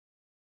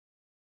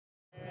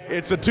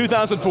It's the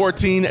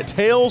 2014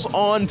 Tales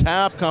on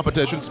Tap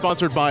competition,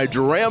 sponsored by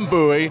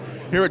Drambuie.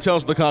 Here at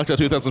Tales of the Cocktail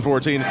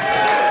 2014. Please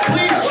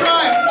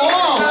try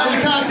all of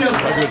the cocktails.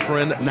 My good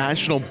friend,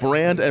 national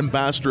brand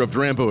ambassador of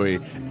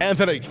Drambuie,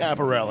 Anthony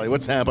Caparelli.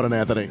 What's happening,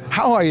 Anthony?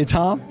 How are you,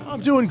 Tom? I'm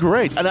doing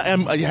great.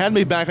 And you had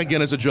me back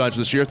again as a judge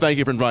this year. Thank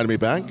you for inviting me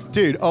back.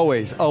 Dude,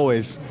 always,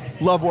 always.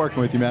 Love working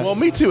with you, man. Well,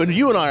 me too. And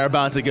you and I are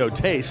about to go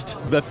taste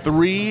the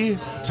 3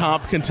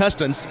 top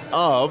contestants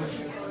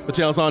of the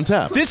Tales on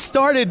Tap. This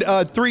started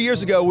 3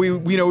 years ago. We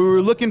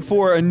were looking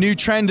for a new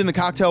trend in the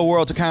cocktail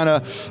world to kind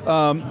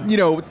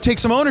of, take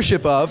some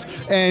ownership of,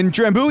 and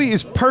Drambuie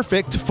is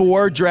perfect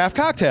for draft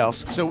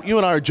cocktails. So you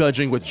and I are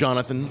judging with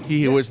Jonathan.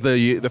 He was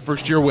the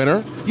first-year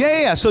winner.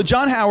 Yeah. So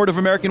John Howard of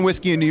American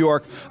Whiskey in New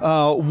York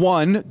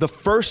won the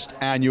first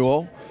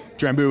annual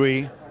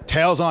Drambuie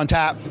Tales on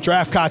Tap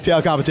draft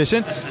cocktail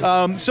competition.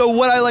 So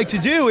what I like to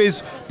do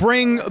is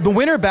bring the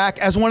winner back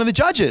as one of the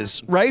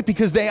judges, right?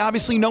 Because they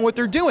obviously know what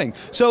they're doing.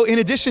 So in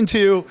addition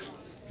to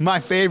my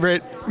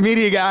favorite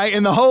media guy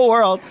in the whole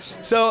world,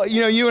 so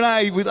you and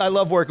I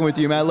love working with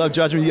you, man. I love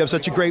judging with you. You have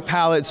such a great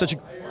palate, such a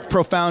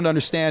profound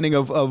understanding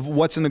of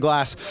what's in the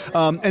glass.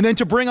 And then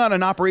to bring on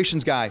an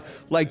operations guy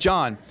like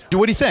John.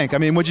 What do you think? I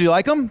mean, would you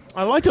like them?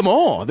 I liked them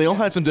all. They all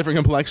had some different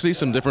complexities,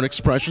 some different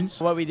expressions.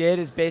 What we did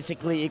is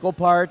basically equal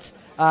parts,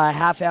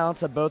 ½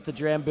 ounce of both the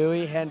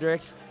Drambuie,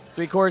 Hendrix,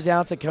 3/4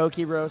 ounce of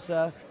Coqui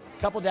Rosa,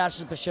 a couple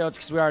dashes of Peychaud's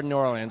because we are in New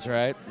Orleans,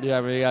 right?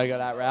 Yeah, we gotta go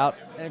that route.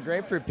 And a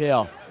grapefruit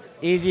peel.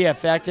 Easy,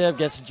 effective,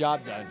 gets the job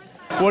done.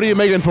 What are you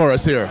making for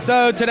us here?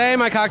 So today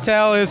my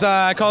cocktail is,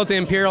 I call it the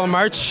Imperial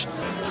March.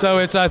 So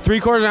it's a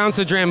 3/4 ounce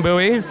of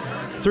Drambuie,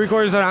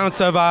 3/4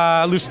 ounce of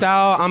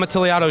Lustau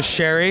Amontillado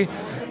Sherry,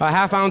 a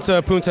 ½ ounce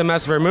of Punta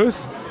Mess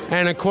Vermouth,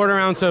 and a 1/4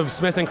 ounce of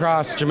Smith &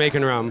 Cross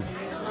Jamaican rum.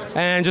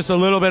 And just a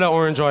little bit of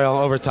orange oil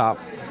over top,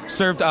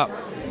 served up.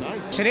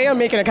 Today I'm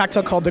making a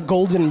cocktail called the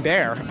Golden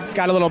Bear. It's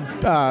got a little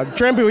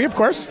Drambuie, of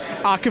course,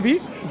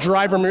 akavit,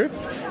 dry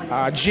vermouth,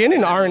 gin,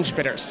 and orange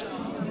bitters.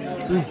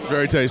 It's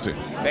very tasty.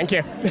 Thank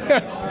you.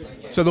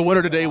 So the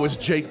winner today was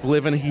Jake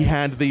Bliven. He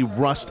had the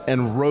Rust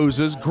and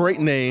Roses.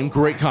 Great name,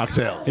 great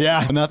cocktail.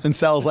 Yeah, nothing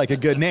sells like a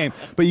good name,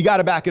 but you got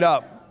to back it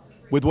up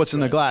with what's in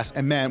the glass.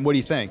 And man, what do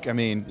you think? I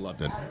mean,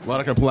 loved it. A lot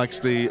of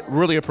complexity,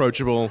 really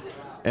approachable.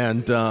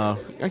 And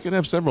I could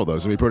have several of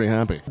those and be pretty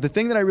happy. The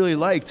thing that I really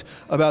liked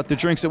about the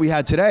drinks that we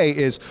had today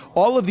is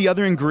all of the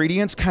other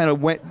ingredients kind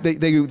of went,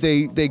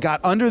 they got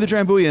under the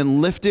Drambuie and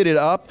lifted it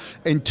up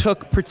and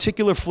took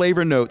particular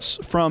flavor notes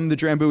from the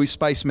Drambuie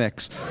spice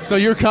mix. So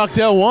your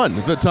cocktail won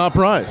the top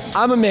prize.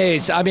 I'm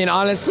amazed. I mean,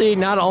 honestly,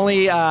 not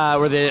only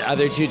were the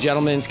other 2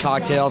 gentlemen's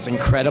cocktails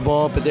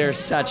incredible, but they're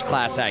such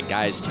class act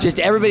guys. Just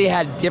everybody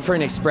had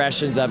different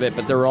expressions of it,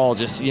 but they're all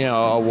just,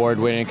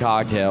 award-winning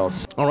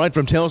cocktails. All right,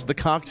 from Tales of the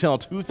Cocktail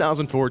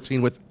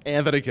 2014 with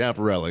Anthony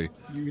Caparelli.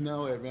 You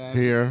know it, man.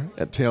 Here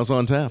at Tales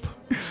on Tap.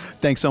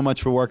 Thanks so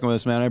much for working with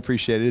us, man. I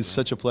appreciate it. It's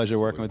such a pleasure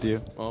working with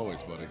you.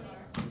 Always, buddy.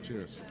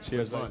 Cheers.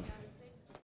 Cheers, buddy.